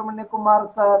Balasubramanian Kumar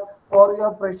sir for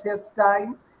your precious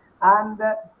time. And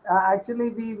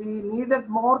actually, we needed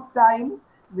more time.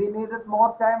 We needed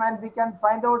more time, and we can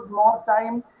find out more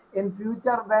time in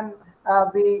future when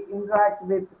we interact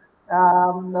with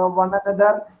one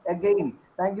another again.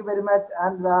 Thank you very much.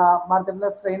 And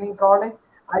Multiplex Training College,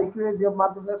 IQAC of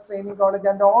Multiplex Training College,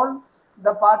 and all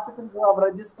the participants who have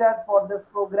registered for this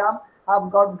program have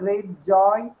got great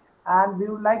joy. And we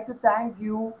would like to thank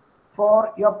you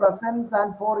for your presence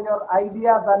and for your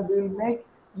ideas. And we will make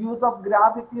use of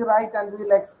gravity, right? And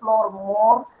we'll explore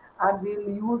more, and we'll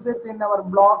use it in our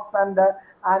blogs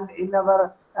and in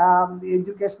our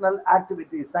educational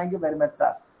activities. Thank you very much,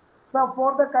 sir. So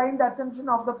for the kind attention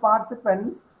of the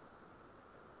participants,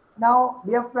 now,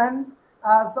 dear friends,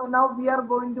 so now we are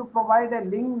going to provide a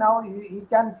link. Now you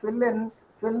can fill in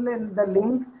the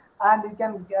link, and you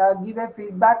can give a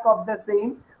feedback of the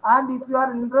same. And if you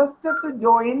are interested to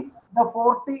join the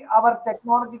 40-hour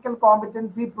technological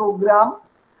competency program,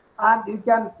 and you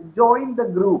can join the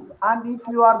group. And if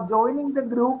you are joining the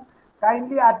group,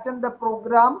 kindly attend the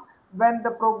program when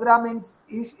the program is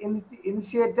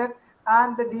initiated,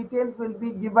 and the details will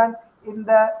be given in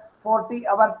the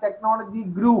 40-hour technology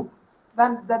group.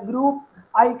 Then the group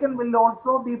icon will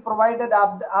also be provided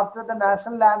after the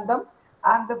national anthem,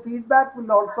 and the feedback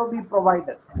will also be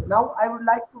provided. Now, I would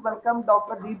like to welcome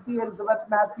Dr. Deepthi Elizabeth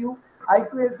Matthew,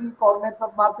 IQAC coordinator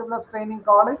of Multiplex Training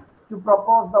College, to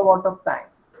propose the vote of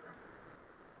thanks.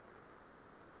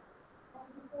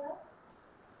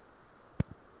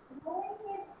 Knowing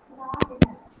is not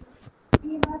enough.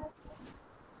 We must,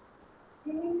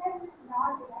 willingness is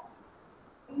not enough.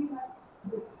 We must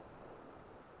do.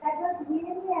 That was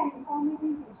really an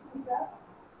informative session, sir.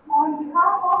 On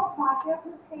behalf of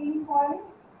Multiplex Training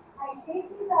College, I take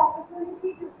this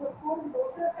opportunity to propose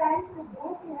vote of thanks to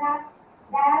those who have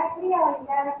directly or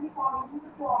indirectly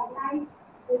contributed to organize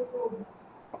this program.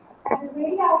 At the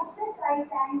very outset, I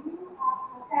thank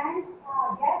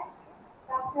our guest,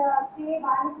 Dr. K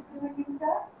Balasubramanian,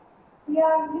 sir. We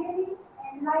are really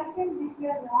enlightened with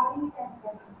your knowledge and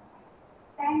wisdom.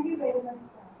 Thank you very much,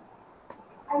 sir.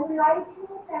 I would like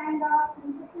to thank our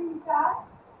principal in charge,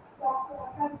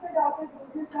 Professor Dr.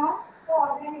 Gujran, for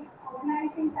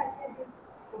organizing such a good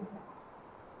program.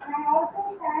 And I also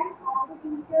thank all the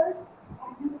teachers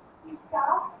and university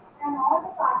staff and all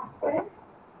the participants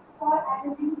for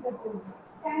attending the program.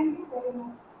 Thank you very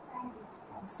much. Thank you.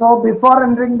 So before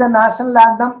entering the national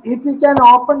anthem, if you can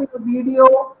open your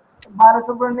video,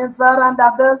 Balasubramanian sir and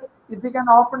others, if you can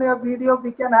open your video,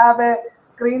 we can have a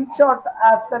screenshot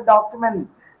as the document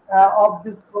of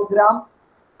this program.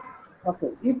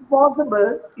 Okay, if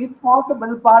possible,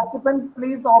 participants,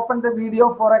 please open the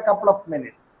video for a couple of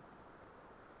minutes.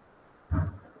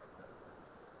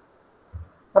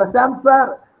 Prashant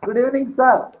sir, good evening,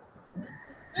 sir.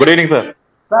 Good evening, sir.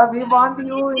 Sir, we want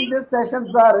you in this session,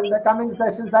 sir. In the coming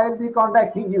sessions, I will be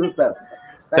contacting you, sir.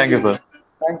 Thank you, sir.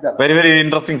 Thanks, sir. Very, very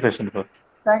interesting session, sir.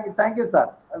 Thank you,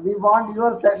 sir. We want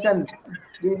your sessions.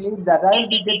 We need that. I will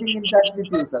be getting in touch with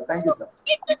you, sir. Thank you, sir.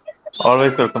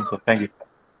 Always welcome, sir. Thank you.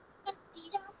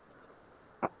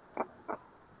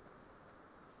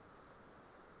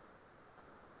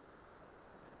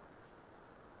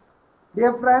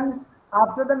 Dear friends,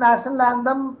 after the national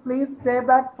anthem, please stay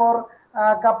back for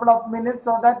a couple of minutes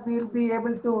so that we will be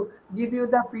able to give you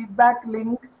the feedback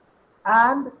link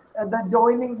and the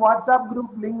joining WhatsApp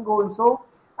group link also.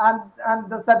 And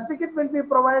the certificate will be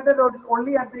provided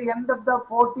only at the end of the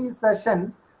 40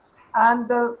 sessions. And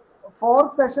the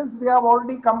 4 sessions we have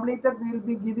already completed, we will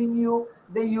be giving you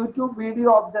the YouTube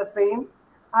video of the same.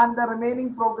 And the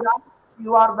remaining program,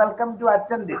 you are welcome to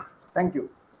attend it. Thank you.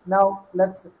 Now,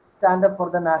 let's stand up for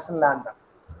the national anthem.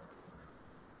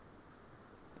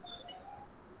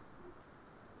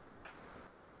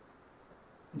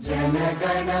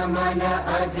 जनगण मन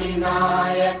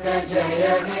अधिनायक जय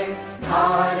हे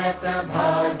भारत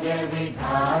भाग्य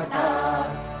विधाता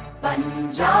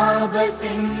पंजाब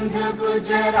सिंध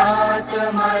गुजरात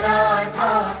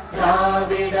मराठा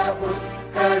द्राविड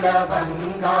उत्कल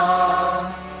बंगा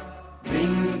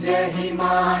विंध्य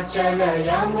हिमाचल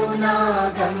यमुना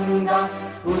गंगा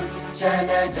उच्चल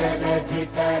जलधि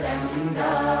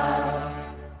तरंगा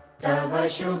तव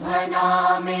शुभ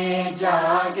नामे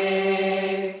जागे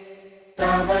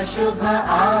तव शुभ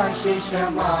आशीष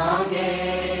मागे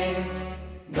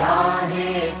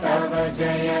गाहे तव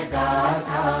जय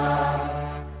गाथा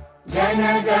जन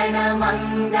गण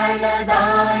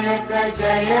मंगलदायक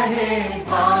जय हे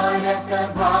भारत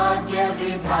भाग्य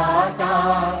विधाता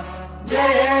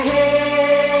जय हे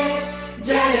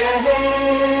जय हे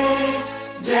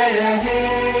जय हे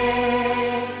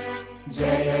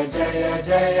जय जय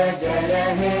जय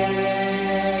जय हे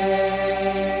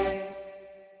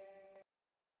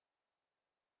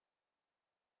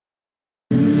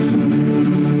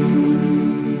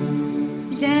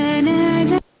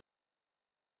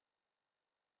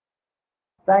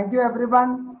Thank you,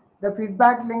 everyone. The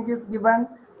feedback link is given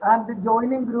and the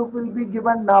joining group will be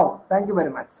given now. Thank you very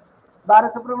much.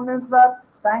 Balasubramanian sir,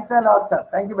 thanks a lot, sir.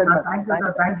 Thank you very much. Thank you,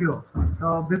 sir. Thank you.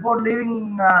 So before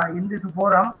leaving in this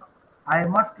forum, I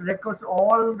must request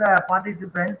all the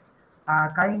participants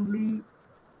kindly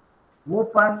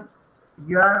open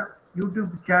your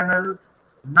YouTube channel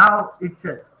now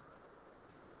itself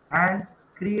and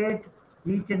create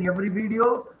each and every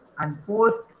video and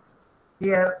post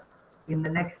here in the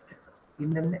next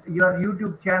your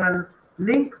YouTube channel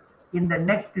link in the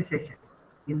next session.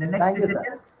 In the next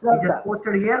session, it is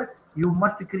posted here. You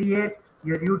must create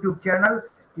your YouTube channel.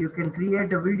 You can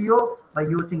create a video by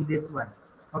using this one.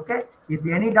 Okay. If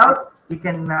any doubt, you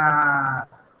can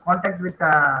contact with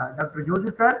Dr.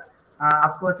 Joseph sir.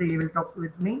 Of course, he will talk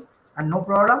with me, and no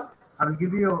problem. I will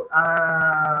give you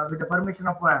with the permission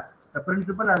of the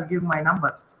principal. I will give my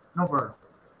number. No problem.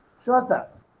 Sure, sir.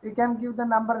 You can give the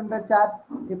number in the chat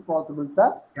if possible, sir.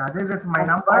 Yeah, this is my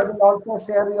number. I will also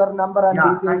share your number and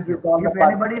details with all the participants. If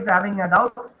anybody is having a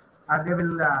doubt, they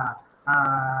will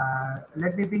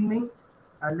let me ping me.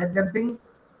 Let them ping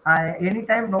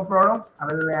anytime, no problem. I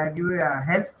will give you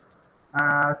help.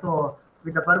 So,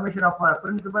 with the permission of our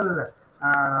principal,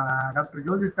 Dr.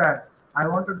 Joseph sir, I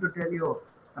wanted to tell you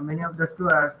many of the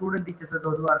student teachers,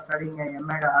 those who are studying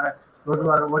MAD or those who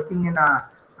are working in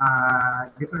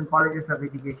different colleges of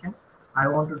education, I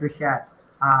wanted to share.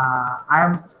 I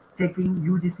am taking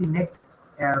UGC NET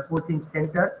coaching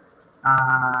center.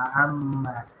 I'm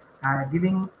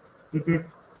giving it is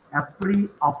a free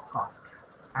of cost.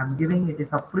 I'm giving it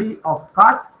is a free of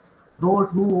cost. Those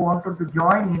who wanted to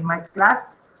join in my class,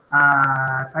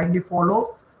 kindly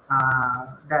follow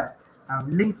the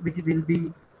link which will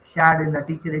be shared in the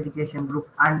teacher education group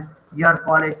and your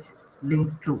college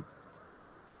link too.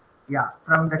 Yeah,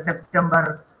 from the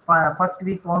September first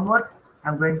week onwards,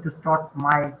 I'm going to start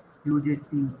my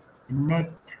UGC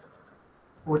NET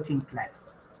coaching class.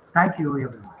 Thank you,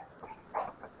 everyone.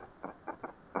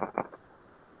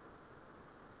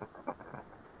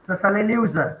 So, Salil,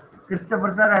 sir,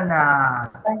 Christopher sir,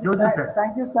 and Joseph sir.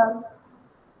 Thank you, sir.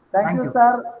 Thank you,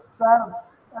 sir. Sir,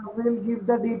 we will give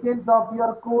the details of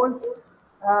your course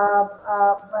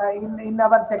in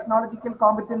our technological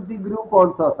competency group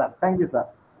also, sir. Thank you, sir.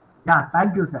 Yeah,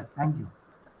 thank you, sir. Thank you.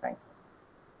 Thanks.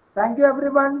 Thank you,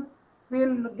 everyone.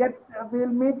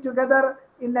 We'll meet together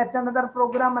in yet another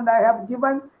program, and I have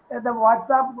given the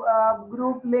WhatsApp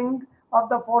group link of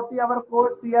the 40-hour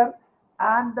course here,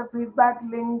 and the feedback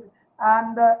link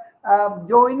and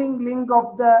joining link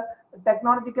of the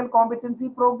technological competency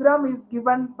program is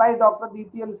given by Dr.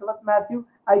 Diti Elizabeth Matthew,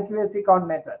 IQAC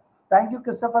coordinator. Thank you,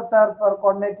 Christopher sir, for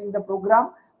coordinating the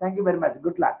program. Thank you very much.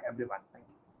 Good luck, everyone.